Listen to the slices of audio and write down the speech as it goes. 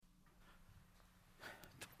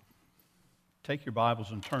Take your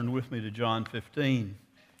Bibles and turn with me to John 15.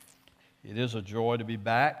 It is a joy to be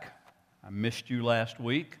back. I missed you last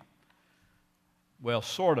week. Well,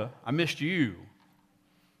 sort of. I missed you.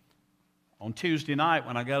 On Tuesday night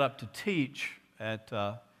when I got up to teach at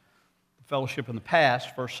the Fellowship in the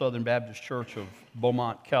Past, First Southern Baptist Church of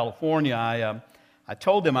Beaumont, California, I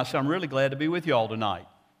told them, I said, I'm really glad to be with y'all tonight.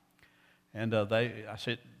 And I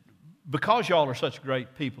said, because y'all are such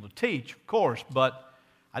great people to teach, of course, but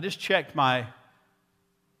I just checked my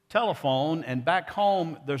telephone, and back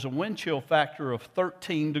home, there's a wind chill factor of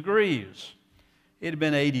 13 degrees. It had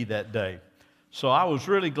been 80 that day. So I was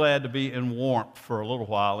really glad to be in warmth for a little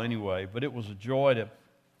while anyway, but it was a joy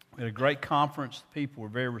we had a great conference. The people were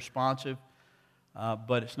very responsive,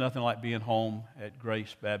 but it's nothing like being home at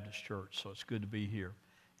Grace Baptist Church, so it's good to be here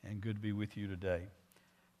and good to be with you today.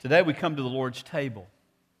 Today we come to the Lord's table.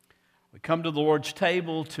 We come to the Lord's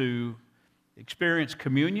table to experience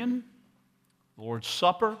communion, the Lord's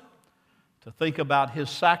Supper, to think about His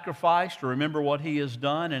sacrifice, to remember what He has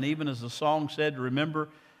done, and even as the song said, to remember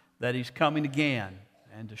that He's coming again,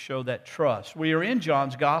 and to show that trust. We are in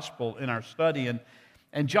John's Gospel in our study,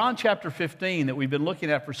 and John chapter 15 that we've been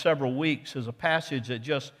looking at for several weeks is a passage that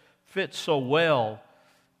just fits so well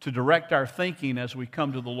to direct our thinking as we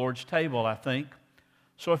come to the Lord's table, I think.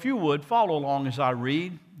 So if you would, follow along as I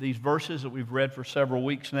read these verses that we've read for several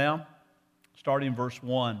weeks now. Starting in verse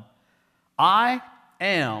 1. I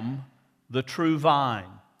am the true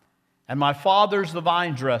vine, and my Father's the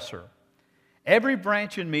vine dresser. Every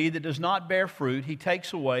branch in me that does not bear fruit, He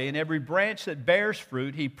takes away, and every branch that bears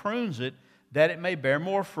fruit, He prunes it, that it may bear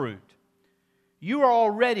more fruit. You are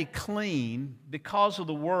already clean because of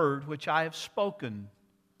the word which I have spoken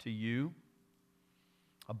to you.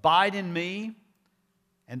 Abide in me,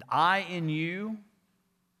 and I in you.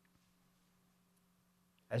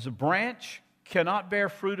 As a branch cannot bear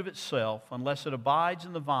fruit of itself unless it abides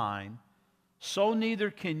in the vine, so neither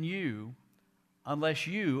can you unless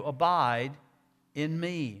you abide in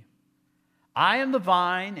me. I am the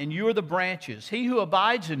vine, and you are the branches. He who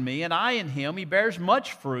abides in me, and I in him, he bears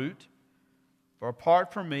much fruit. For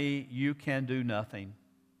apart from me, you can do nothing.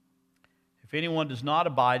 If anyone does not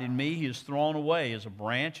abide in me, he is thrown away as a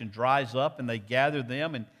branch and dries up, and they gather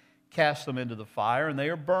them and cast them into the fire, and they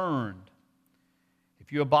are burned.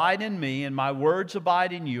 If you abide in me, and my words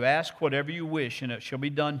abide in you, ask whatever you wish, and it shall be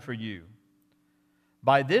done for you.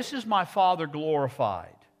 By this is my Father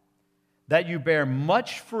glorified, that you bear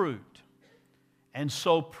much fruit, and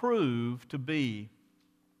so prove to be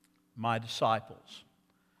my disciples.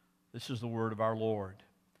 This is the word of our Lord.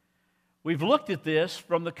 We've looked at this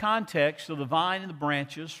from the context of the vine and the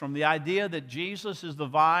branches, from the idea that Jesus is the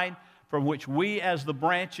vine from which we as the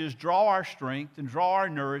branches draw our strength and draw our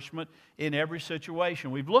nourishment in every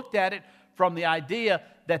situation. We've looked at it from the idea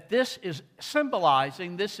that this is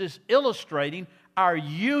symbolizing, this is illustrating our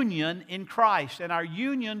union in Christ and our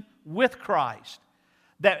union with Christ.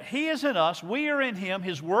 That He is in us, we are in Him,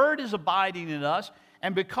 His Word is abiding in us,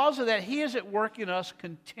 and because of that, He is at work in us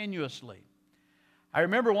continuously. I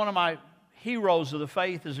remember one of my heroes of the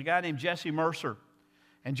faith is a guy named Jesse Mercer.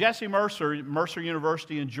 And Jesse Mercer, Mercer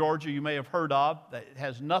University in Georgia, you may have heard of, that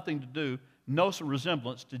has nothing to do, no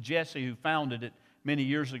resemblance to Jesse who founded it many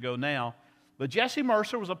years ago now. But Jesse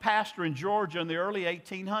Mercer was a pastor in Georgia in the early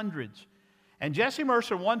 1800s. And Jesse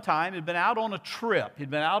Mercer one time had been out on a trip.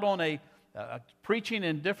 He'd been out on preaching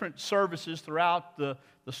in different services throughout the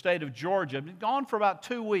state of Georgia. He'd been gone for about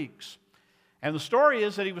 2 weeks. And the story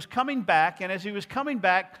is that he was coming back, and as he was coming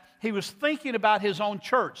back, he was thinking about his own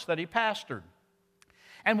church that he pastored.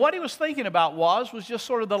 And what he was thinking about was just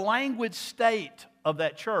sort of the languid state of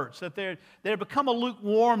that church, that there had become a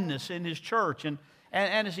lukewarmness in his church. And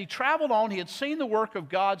as he traveled on, he had seen the work of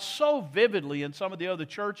God so vividly in some of the other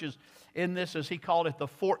churches in this, as he called it, the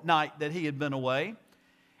fortnight that he had been away.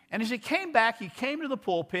 And as he came back, he came to the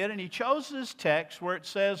pulpit and he chose this text where it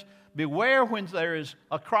says, beware when there is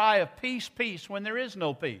a cry of peace, peace, when there is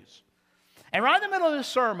no peace. And right in the middle of this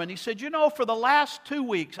sermon, he said, for the last 2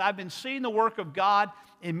 weeks, I've been seeing the work of God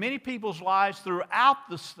in many people's lives throughout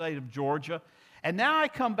the state of Georgia. And now I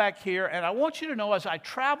come back here, and I want you to know as I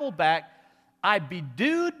travel back, I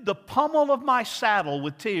bedewed the pommel of my saddle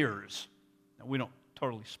with tears. Now, we don't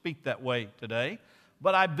totally speak that way today,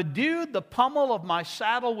 but I bedewed the pommel of my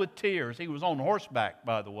saddle with tears. He was on horseback,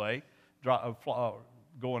 by the way,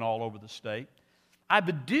 going all over the state. I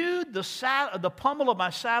bedewed the pommel of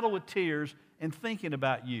my saddle with tears in thinking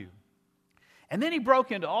about you. And then he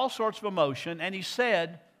broke into all sorts of emotion, and he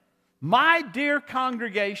said, my dear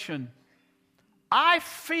congregation, I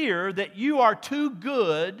fear that you are too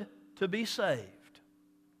good to be saved.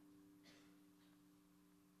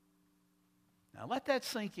 Now let that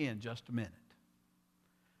sink in just a minute.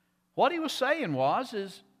 What he was saying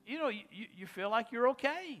is, you feel like you're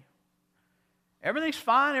okay. Everything's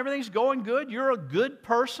fine. Everything's going good. You're a good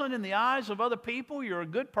person in the eyes of other people. You're a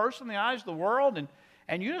good person in the eyes of the world.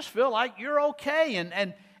 And you just feel like you're okay.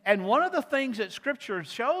 And one of the things that Scripture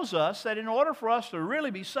shows us, that in order for us to really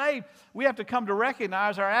be saved, we have to come to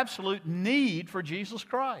recognize our absolute need for Jesus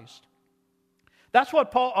Christ. That's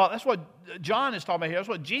what John is talking about here. That's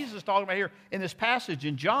what Jesus is talking about here in this passage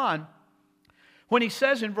in John. When he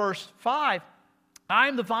says in verse 5, I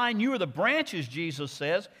am the vine, you are the branches, Jesus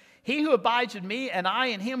says. He who abides in me and I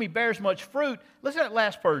in him, he bears much fruit. Listen to that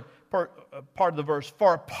last part of the verse.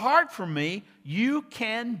 For apart from me, you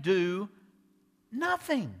can do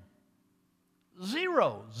nothing.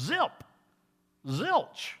 Zero. Zip.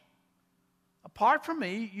 Zilch. Apart from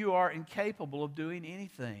me, you are incapable of doing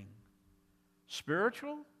anything,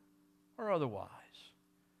 spiritual or otherwise.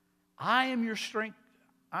 I am your strength.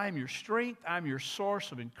 I am your strength. I am your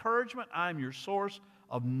source of encouragement. I am your source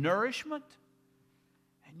of nourishment.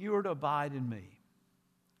 And you are to abide in me.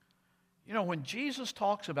 When Jesus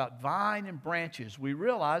talks about vine and branches, we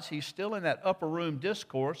realize he's still in that upper room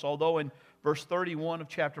discourse, although in verse 31 of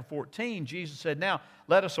chapter 14, Jesus said, now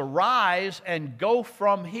let us arise and go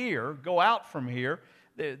out from here.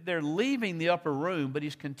 They're leaving the upper room, but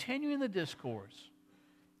he's continuing the discourse.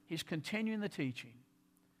 He's continuing the teaching.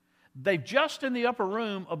 They've just in the upper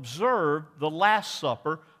room observed the Last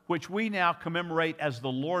Supper, which we now commemorate as the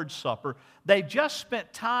Lord's Supper. They've just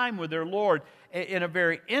spent time with their Lord in a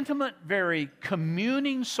very intimate, very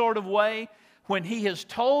communing sort of way, when he has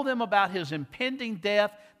told them about his impending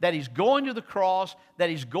death, that he's going to the cross, that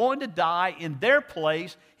he's going to die in their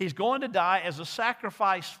place. He's going to die as a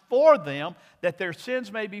sacrifice for them, that their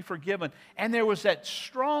sins may be forgiven. And there was that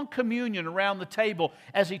strong communion around the table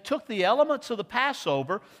as he took the elements of the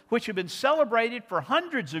Passover, which had been celebrated for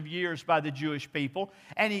hundreds of years by the Jewish people,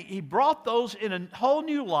 and he brought those in a whole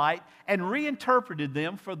new light and reinterpreted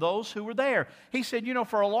them for those who were there. He said,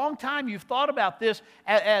 for a long time you've thought about this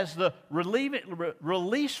as the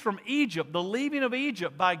release from Egypt, the leaving of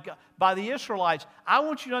Egypt by the Israelites. I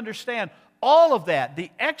want you to understand all of that, the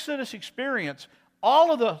Exodus experience,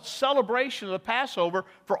 all of the celebration of the Passover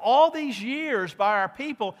for all these years by our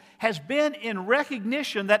people has been in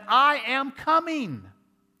recognition that I am coming.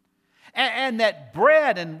 And that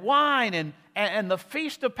bread and wine and the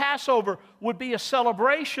feast of Passover would be a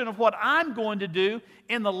celebration of what I'm going to do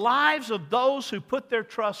in the lives of those who put their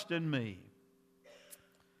trust in me.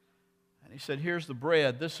 And he said, here's the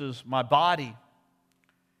bread. This is my body.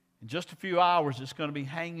 In just a few hours, it's going to be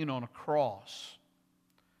hanging on a cross.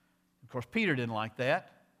 Of course, Peter didn't like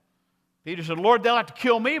that. Peter said, Lord, they'll have to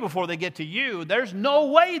kill me before they get to you. There's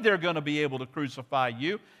no way they're going to be able to crucify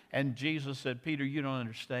you. And Jesus said, Peter, you don't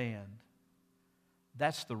understand.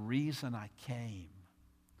 That's the reason I came.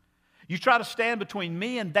 You try to stand between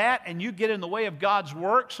me and that, and you get in the way of God's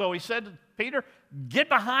work. So he said to Peter, get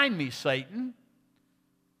behind me, Satan.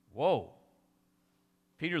 Whoa.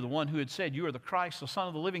 Peter, the one who had said, you are the Christ, the Son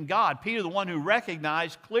of the living God. Peter, the one who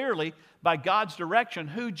recognized clearly by God's direction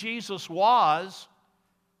who Jesus was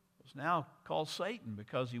now called Satan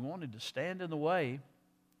because he wanted to stand in the way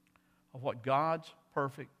of what God's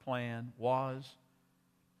perfect plan was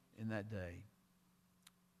in that day.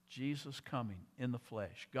 Jesus coming in the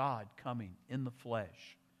flesh, God coming in the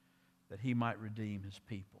flesh, that he might redeem his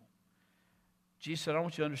people. Jesus said, I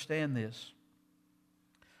want you to understand this.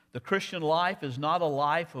 The Christian life is not a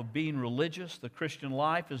life of being religious. The Christian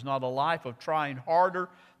life is not a life of trying harder.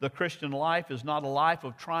 The Christian life is not a life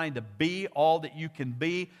of trying to be all that you can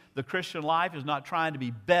be. The Christian life is not trying to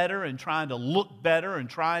be better and trying to look better and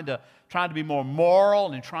trying to be more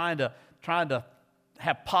moral and trying to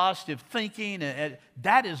have positive thinking. And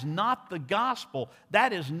that is not the gospel.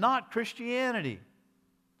 That is not Christianity.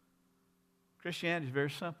 Christianity is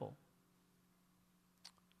very simple.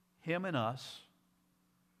 Him and us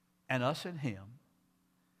and him.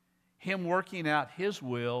 Him working out his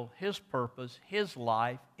will, his purpose, his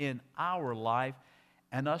life in our life,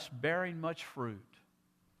 and us bearing much fruit,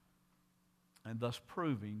 and thus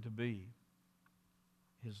proving to be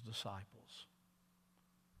his disciples.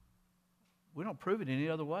 We don't prove it any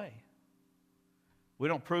other way. We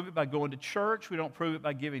don't prove it by going to church. We don't prove it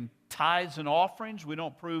by giving tithes and offerings. We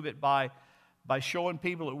don't prove it by showing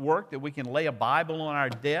people at work that we can lay a Bible on our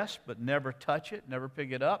desk but never touch it, never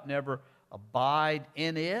pick it up, never abide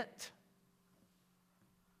in it.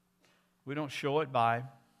 We don't show it by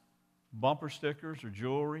bumper stickers or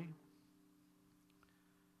jewelry.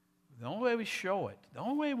 The only way we show it, the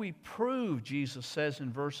only way we prove, Jesus says in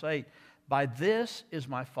verse 8, By this is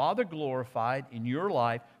my Father glorified in your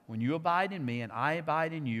life, when you abide in me and I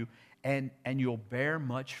abide in you, and you'll bear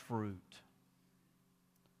much fruit,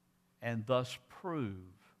 and thus prove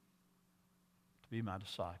to be my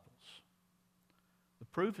disciples. The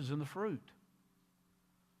proof is in the fruit.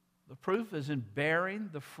 The proof is in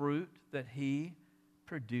bearing the fruit that He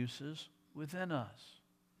produces within us.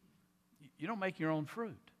 You don't make your own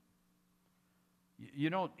fruit.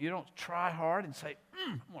 You don't try hard and say,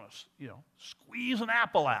 I want to squeeze an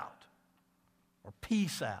apple out, or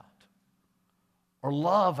peace out, or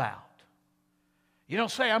love out. You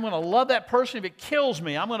don't say, I'm going to love that person if it kills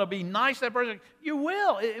me. I'm going to be nice to that person. You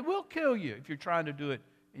will. It will kill you if you're trying to do it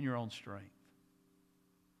in your own strength.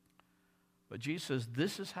 But Jesus says,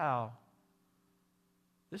 this is how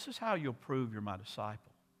you'll prove you're my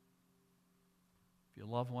disciple. If you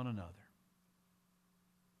love one another.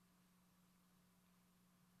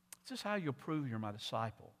 This is how you'll prove you're my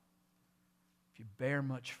disciple. If you bear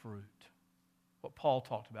much fruit. What Paul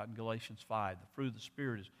talked about in Galatians 5. The fruit of the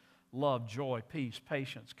Spirit is love, joy, peace,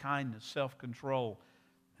 patience, kindness, self-control,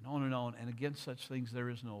 and on and on. And against such things there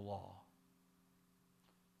is no law.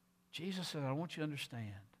 Jesus said, I want you to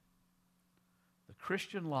understand, the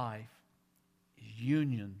Christian life is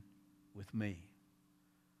union with me.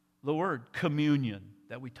 The word communion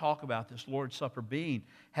that we talk about, this Lord's Supper being,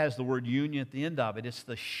 has the word union at the end of it. It's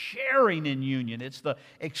the sharing in union. It's the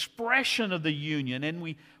expression of the union. And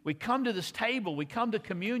we come to this table, we come to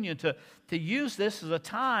communion to use this as a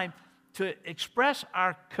time to express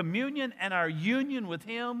our communion and our union with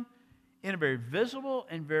Him in a very visible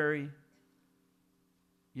and very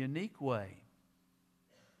unique way.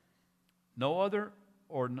 No other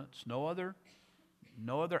ordinance, no other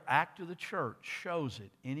act of the church shows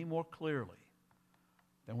it any more clearly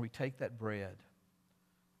than we take that bread.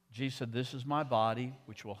 Jesus said, this is my body,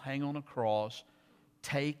 which will hang on a cross.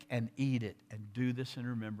 Take and eat it, and do this in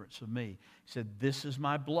remembrance of me. He said, this is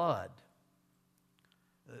my blood.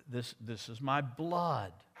 This is my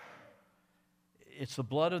blood. It's the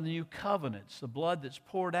blood of the new covenant. It's the blood that's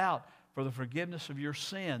poured out for the forgiveness of your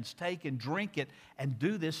sins. Take and drink it, and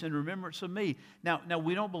do this in remembrance of me. Now,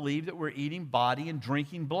 we don't believe that we're eating body and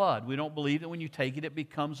drinking blood. We don't believe that when you take it, it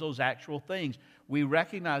becomes those actual things. We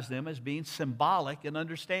recognize them as being symbolic and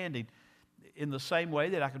understanding. In the same way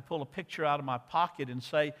that I could pull a picture out of my pocket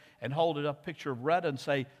and hold it up, a picture of Retta, and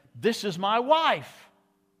say, this is my wife.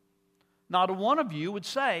 Not a one of you would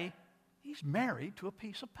say, he's married to a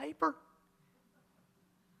piece of paper.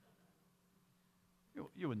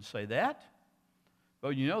 You wouldn't say that.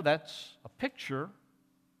 But that's a picture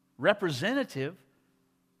representative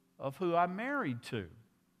of who I'm married to.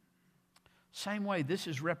 Same way, this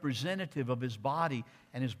is representative of His body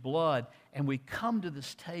and His blood. And we come to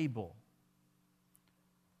this table.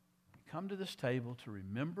 We come to this table to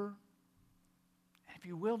remember, and if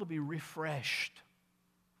you will, to be refreshed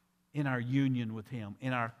in our union with Him,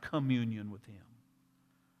 in our communion with Him.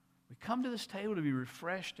 We come to this table to be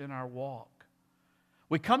refreshed in our walk.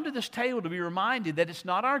 We come to this table to be reminded that it's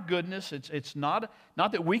not our goodness, it's not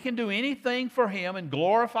that we can do anything for Him and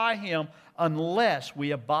glorify Him unless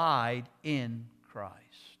we abide in Christ.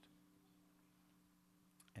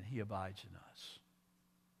 And He abides in us.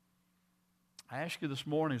 I ask you this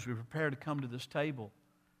morning as we prepare to come to this table,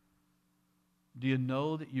 do you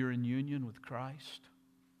know that you're in union with Christ?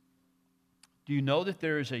 Do you know that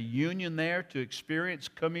there is a union there to experience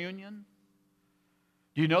communion?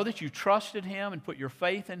 Do you know that you trusted Him and put your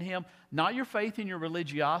faith in Him? Not your faith in your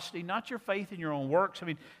religiosity, not your faith in your own works. I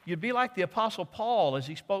mean, you'd be like the Apostle Paul as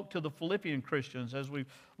he spoke to the Philippian Christians, as we've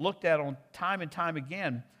looked at on time and time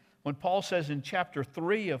again. When Paul says in chapter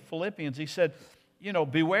 3 of Philippians, he said,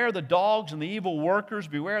 beware the dogs and the evil workers,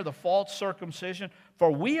 beware the false circumcision,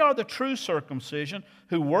 for we are the true circumcision,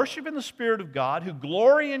 who worship in the Spirit of God, who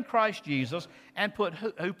glory in Christ Jesus, and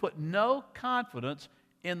who put no confidence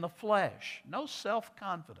in the flesh. No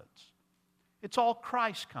self-confidence. It's all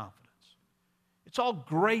Christ confidence. It's all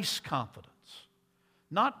grace confidence.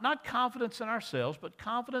 Not confidence in ourselves, but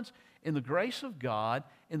confidence in the grace of God,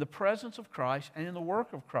 in the presence of Christ, and in the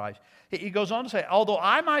work of Christ. He goes on to say, although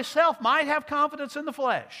I myself might have confidence in the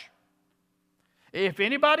flesh, if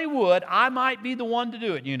anybody would, I might be the one to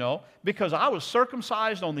do it, because I was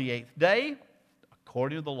circumcised on the 8th day,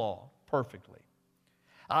 according to the law, perfectly.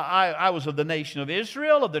 I was of the nation of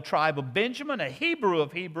Israel, of the tribe of Benjamin, a Hebrew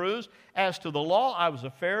of Hebrews. As to the law, I was a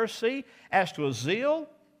Pharisee. As to zeal,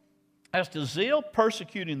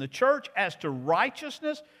 persecuting the church. As to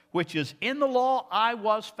righteousness, which is in the law, I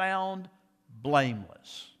was found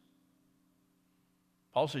blameless.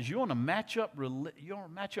 Paul says, you want to match up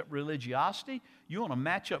religiosity? You want to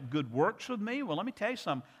match up good works with me? Well, let me tell you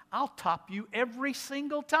something. I'll top you every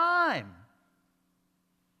single time.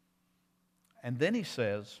 And then he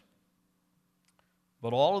says,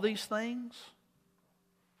 but all of these things,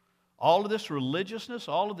 all of this religiousness,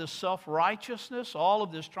 all of this self-righteousness, all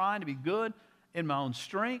of this trying to be good in my own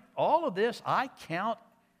strength, all of this, I count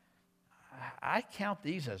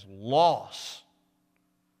these as loss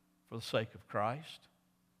for the sake of Christ.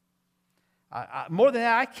 More than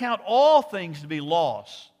that, I count all things to be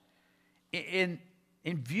loss in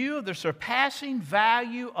view of the surpassing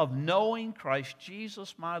value of knowing Christ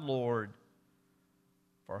Jesus my Lord,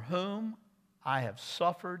 for whom I have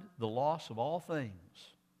suffered the loss of all things,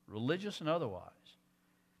 religious and otherwise,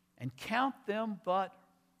 and count them but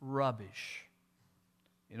rubbish,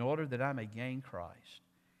 in order that I may gain Christ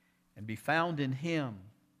and be found in Him,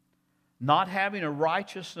 not having a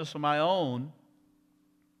righteousness of my own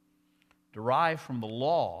derived from the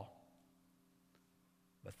law,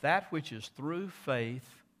 but that which is through faith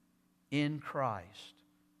in Christ,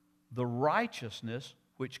 the righteousness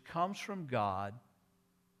which comes from God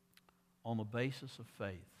on the basis of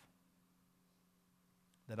faith,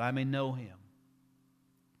 that I may know Him,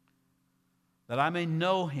 that I may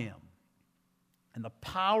know Him and the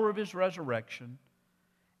power of His resurrection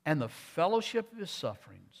and the fellowship of His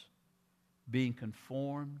sufferings, being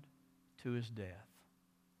conformed to His death.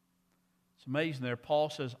 It's amazing there. Paul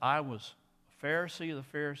says, I was a Pharisee of the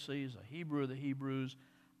Pharisees, a Hebrew of the Hebrews.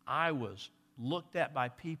 I was looked at by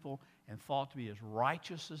people and thought to be as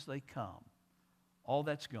righteous as they come. All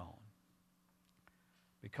that's gone.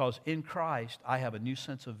 Because in Christ, I have a new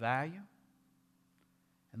sense of value,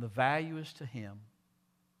 and the value is to Him.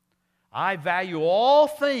 I value all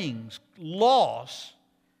things loss.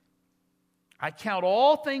 I count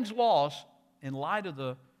all things lost in light of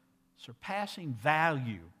the surpassing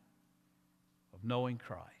value of knowing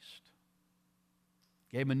Christ.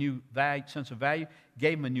 Gave him a new sense of value,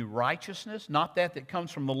 gave him a new righteousness, not that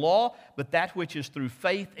comes from the law, but that which is through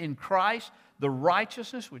faith in Christ, the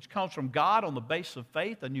righteousness which comes from God on the basis of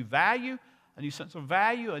faith, a new value, a new sense of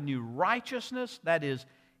value, a new righteousness, that is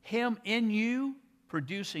Him in you,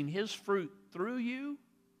 producing His fruit through you.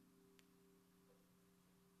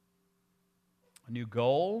 A new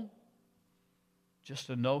goal, just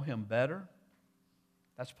to know Him better.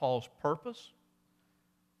 That's Paul's purpose.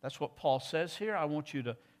 That's what Paul says here. I want you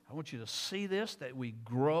to see this, that we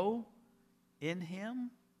grow in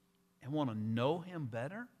Him and want to know Him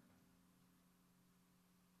better.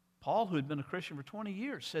 Paul, who had been a Christian for 20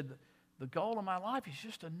 years, said that the goal of my life is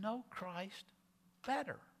just to know Christ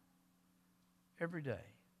better every day.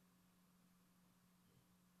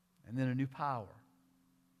 And then a new power,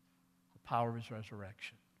 the power of His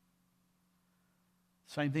resurrection.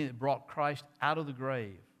 Same thing that brought Christ out of the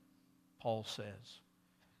grave, Paul says,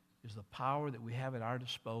 is the power that we have at our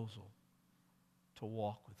disposal to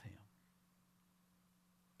walk with Him.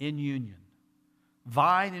 In union,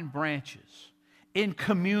 vine and branches, in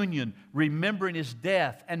communion, remembering His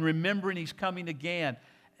death and remembering He's coming again,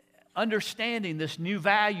 understanding this new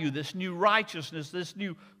value, this new righteousness, this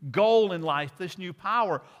new goal in life, this new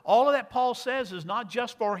power. All of that, Paul says, is not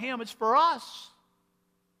just for Him, it's for us.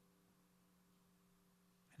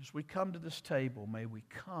 As we come to this table, may we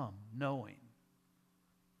come knowing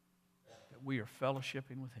that we are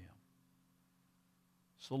fellowshipping with Him.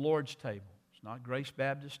 It's the Lord's table. It's not Grace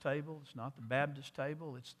Baptist table. It's not the Baptist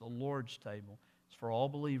table. It's the Lord's table. It's for all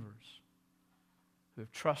believers who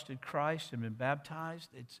have trusted Christ and been baptized.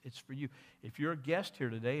 It's for you. If you're a guest here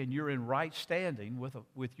today and you're in right standing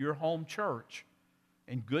with your home church,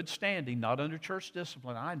 in good standing, not under church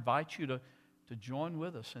discipline, I invite you to join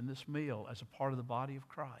with us in this meal as a part of the body of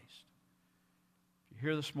Christ. If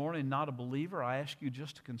you're here this morning not a believer, I ask you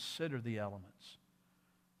just to consider the elements.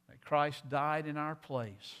 That Christ died in our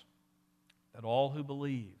place, that all who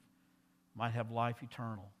believe might have life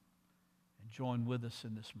eternal, and join with us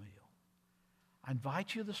in this meal. I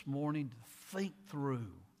invite you this morning to think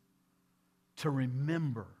through, to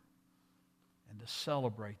remember, and to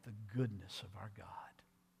celebrate the goodness of our God.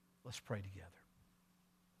 Let's pray together.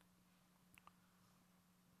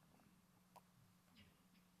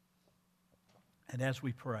 And as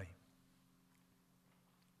we pray,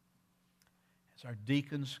 as our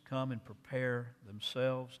deacons come and prepare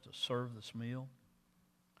themselves to serve this meal,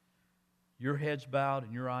 your heads bowed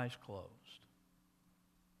and your eyes closed,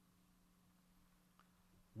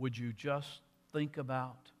 would you just think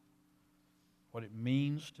about what it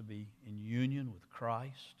means to be in union with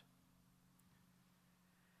Christ?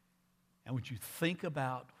 And would you think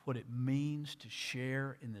about what it means to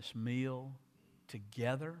share in this meal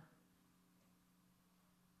together?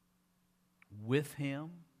 with Him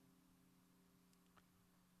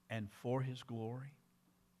and for His glory?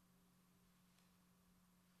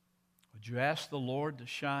 Would you ask the Lord to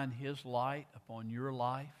shine His light upon your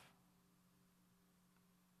life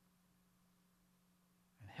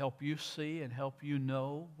and help you see and help you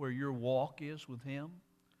know where your walk is with Him?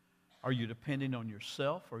 Are you depending on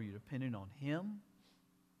yourself or are you depending on Him?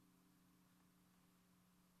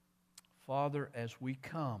 Father, as we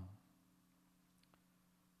come,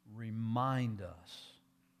 remind us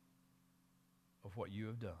of what You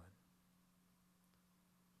have done.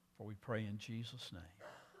 For we pray in Jesus' name.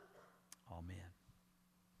 Amen.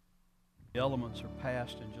 The elements are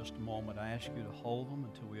passed in just a moment. I ask you to hold them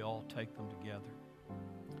until we all take them together.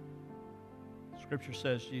 Scripture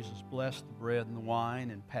says Jesus blessed the bread and the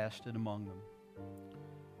wine and passed it among them.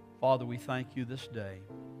 Father, we thank You this day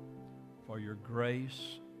for Your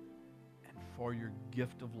grace and for Your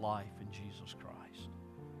gift of life in Jesus Christ.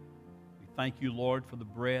 We thank You, Lord, for the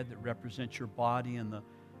bread that represents Your body and the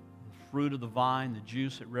fruit of the vine, the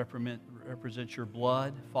juice that represents Your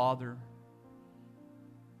blood. Father,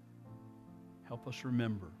 help us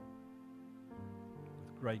remember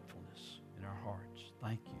with gratefulness in our hearts.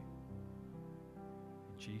 Thank You.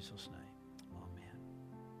 In Jesus' name,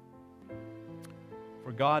 amen.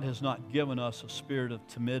 For God has not given us a spirit of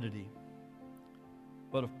timidity,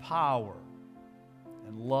 but of power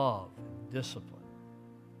and love and discipline.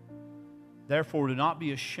 Therefore, do not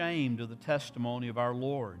be ashamed of the testimony of our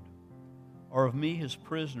Lord, or of me, His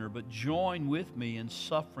prisoner, but join with me in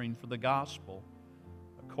suffering for the gospel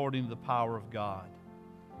according to the power of God,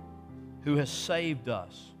 who has saved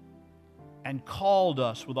us and called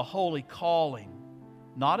us with a holy calling,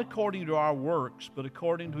 not according to our works, but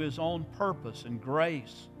according to His own purpose and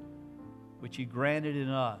grace, which He granted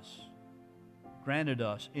us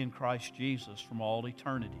in Christ Jesus from all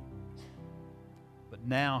eternity, but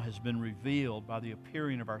now has been revealed by the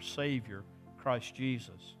appearing of our Savior, Christ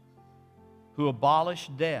Jesus, who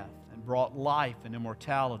abolished death and brought life and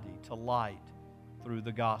immortality to light through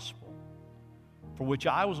the gospel, for which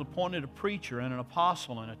I was appointed a preacher and an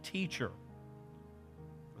apostle and a teacher.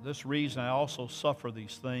 For this reason I also suffer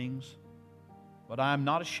these things, but I am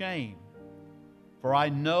not ashamed, for I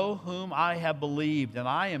know whom I have believed, and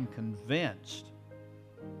I am convinced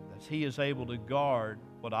that He is able to guard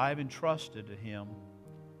what I have entrusted to Him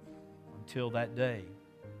until that day.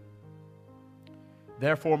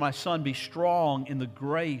 Therefore, my son, be strong in the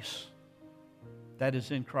grace that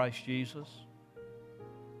is in Christ Jesus.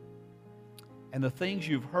 And the things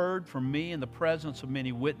you've heard from me in the presence of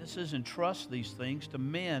many witnesses, entrust these things to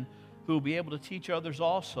men who will be able to teach others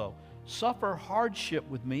also. Suffer hardship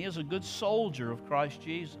with me as a good soldier of Christ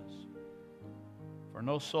Jesus. For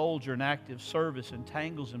no soldier in active service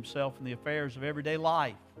entangles himself in the affairs of everyday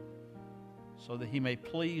life, so that he may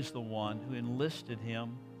please the one who enlisted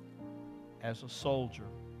him as a soldier.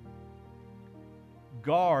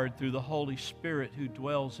 Guard through the Holy Spirit who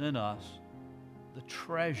dwells in us the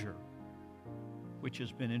treasure which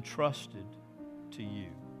has been entrusted to you.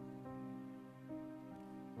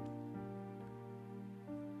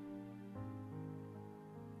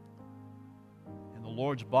 And the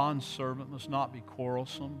Lord's bondservant must not be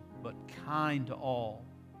quarrelsome, but kind to all,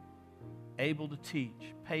 able to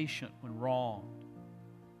teach, patient when wronged,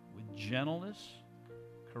 with gentleness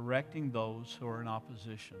correcting those who are in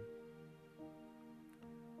opposition.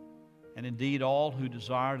 And indeed, all who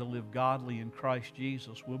desire to live godly in Christ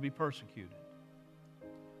Jesus will be persecuted.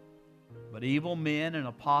 But evil men and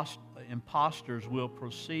impostors will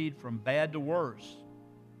proceed from bad to worse,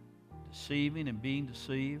 deceiving and being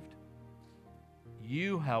deceived.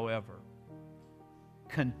 You, however,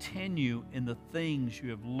 continue in the things you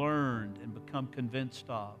have learned and become convinced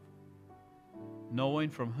of, knowing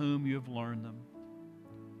from whom you have learned them.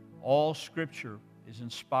 All Scripture is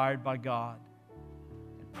inspired by God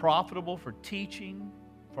and profitable for teaching,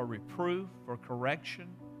 for reproof, for correction,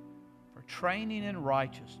 for training in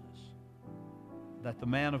righteousness, that the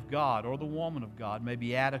man of God or the woman of God may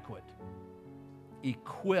be adequate,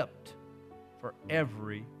 equipped for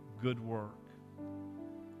every good work.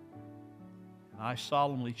 And I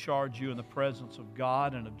solemnly charge you in the presence of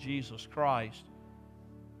God and of Jesus Christ,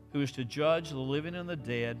 who is to judge the living and the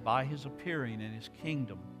dead by His appearing in His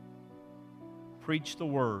kingdom. Preach the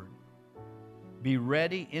word. Be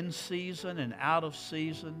ready in season and out of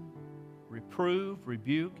season. Reprove,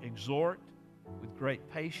 rebuke, exhort with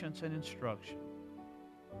great patience and instruction.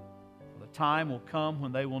 For the time will come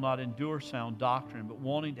when they will not endure sound doctrine, but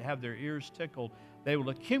wanting to have their ears tickled, they will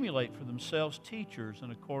accumulate for themselves teachers in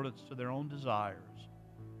accordance to their own desires.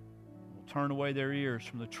 Will turn away their ears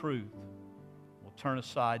from the truth, will turn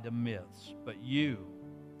aside to myths. But you,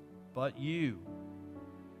 But you,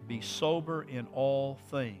 be sober in all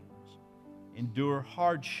things, endure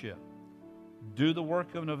hardship, do the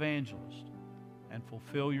work of an evangelist, and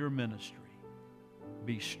fulfill your ministry.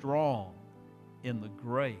 Be strong in the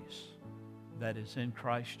grace that is in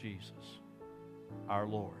Christ Jesus, our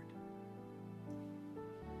Lord.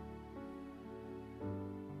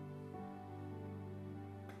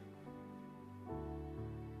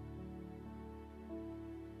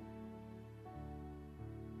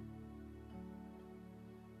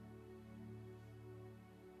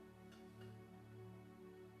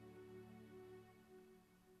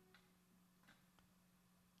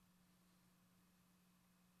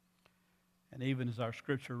 And even as our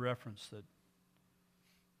scripture reference that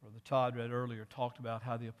Brother Todd read earlier talked about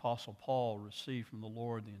how the Apostle Paul received from the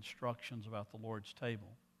Lord the instructions about the Lord's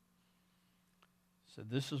table. He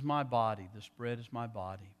said, "This is my body, this bread is my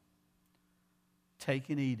body.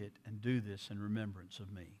 Take and eat it and do this in remembrance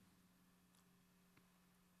of me."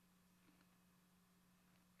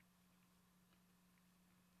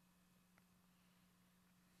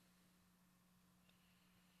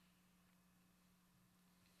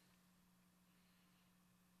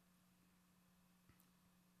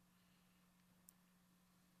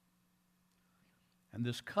 And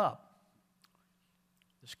this cup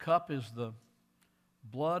is the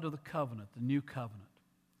blood of the covenant, the new covenant.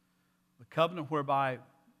 The covenant whereby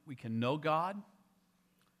we can know God,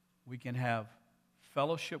 we can have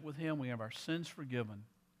fellowship with Him, we have our sins forgiven.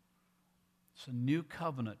 It's a new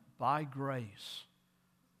covenant by grace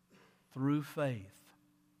through faith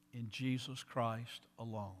in Jesus Christ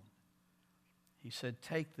alone. He said,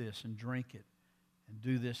 "Take this and drink it and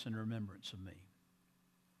do this in remembrance of me."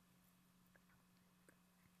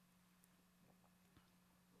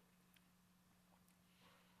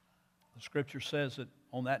 The scripture says that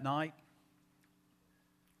on that night,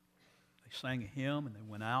 they sang a hymn and they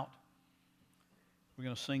went out. We're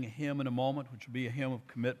going to sing a hymn in a moment, which will be a hymn of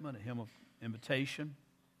commitment, a hymn of invitation.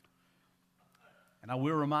 And I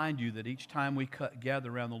will remind you that each time we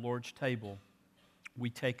gather around the Lord's table,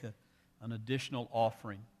 we take an additional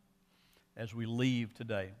offering as we leave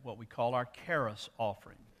today, what we call our charis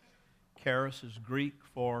offering. Charis is Greek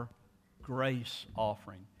for grace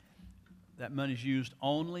offering. That money is used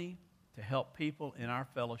only to help people in our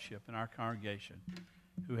fellowship, in our congregation,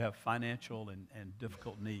 who have financial and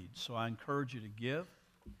difficult needs. So I encourage you to give.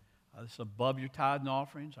 This is above your tithe and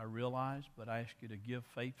offerings, I realize, but I ask you to give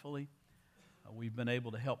faithfully. We've been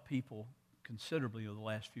able to help people considerably over the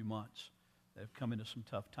last few months that have come into some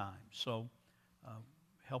tough times. So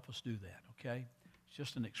help us do that, okay? It's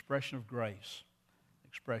just an expression of grace,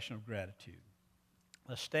 expression of gratitude.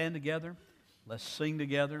 Let's stand together. Let's sing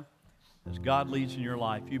together. As God leads in your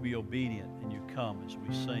life, you be obedient and you come as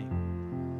we sing.